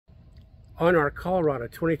On our Colorado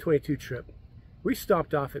 2022 trip, we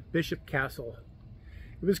stopped off at Bishop Castle.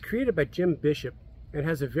 It was created by Jim Bishop and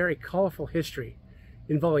has a very colorful history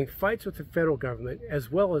involving fights with the federal government as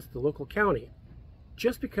well as the local county,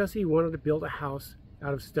 just because he wanted to build a house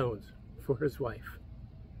out of stones for his wife.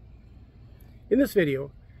 In this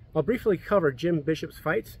video, I'll briefly cover Jim Bishop's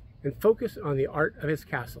fights and focus on the art of his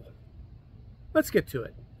castle. Let's get to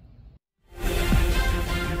it.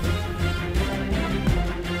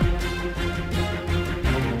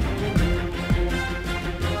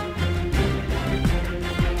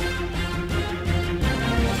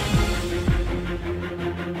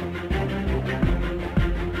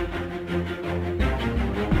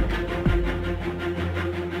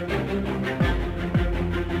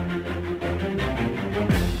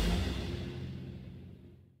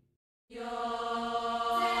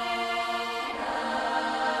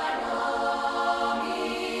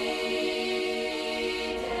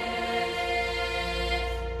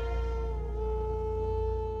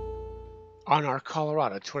 On our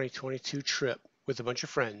Colorado 2022 trip with a bunch of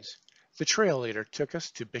friends, the trail leader took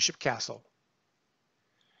us to Bishop Castle.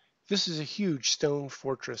 This is a huge stone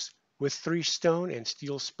fortress with 3 stone and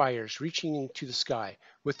steel spires reaching into the sky,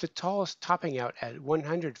 with the tallest topping out at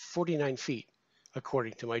 149 feet,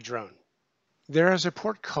 according to my drone. There is a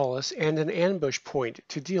portcullis and an ambush point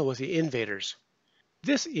to deal with the invaders.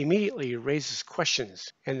 This immediately raises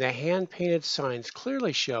questions, and the hand-painted signs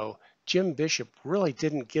clearly show Jim Bishop really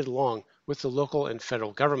didn't get along with the local and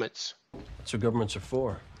federal governments. That's what governments are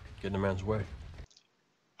for, getting a man's way.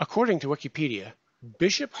 According to Wikipedia,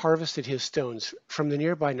 Bishop harvested his stones from the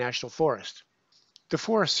nearby national forest. The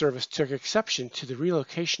Forest Service took exception to the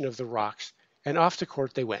relocation of the rocks, and off to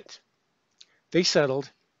court they went. They settled,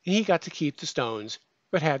 and he got to keep the stones,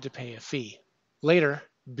 but had to pay a fee. Later,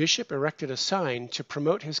 Bishop erected a sign to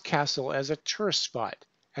promote his castle as a tourist spot,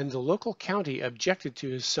 and the local county objected to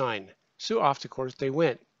his sign, so off to court they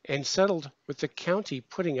went, and settled with the county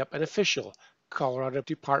putting up an official Colorado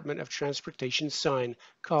Department of Transportation sign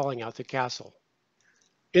calling out the castle.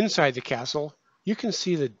 Inside the castle, you can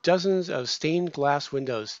see the dozens of stained glass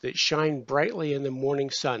windows that shine brightly in the morning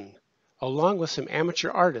sun, along with some amateur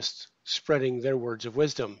artists spreading their words of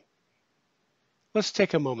wisdom. Let's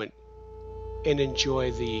take a moment and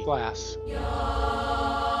enjoy the glass.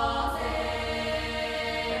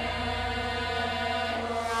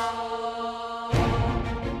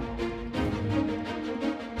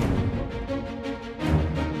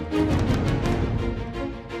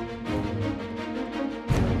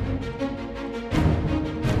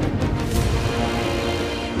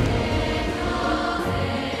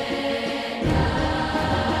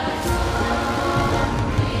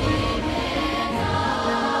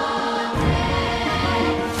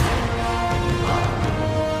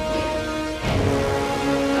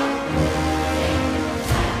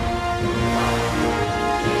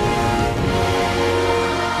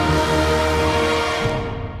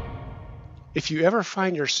 If you ever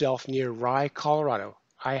find yourself near Rye, Colorado,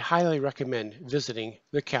 I highly recommend visiting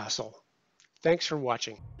the castle. Thanks for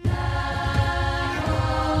watching.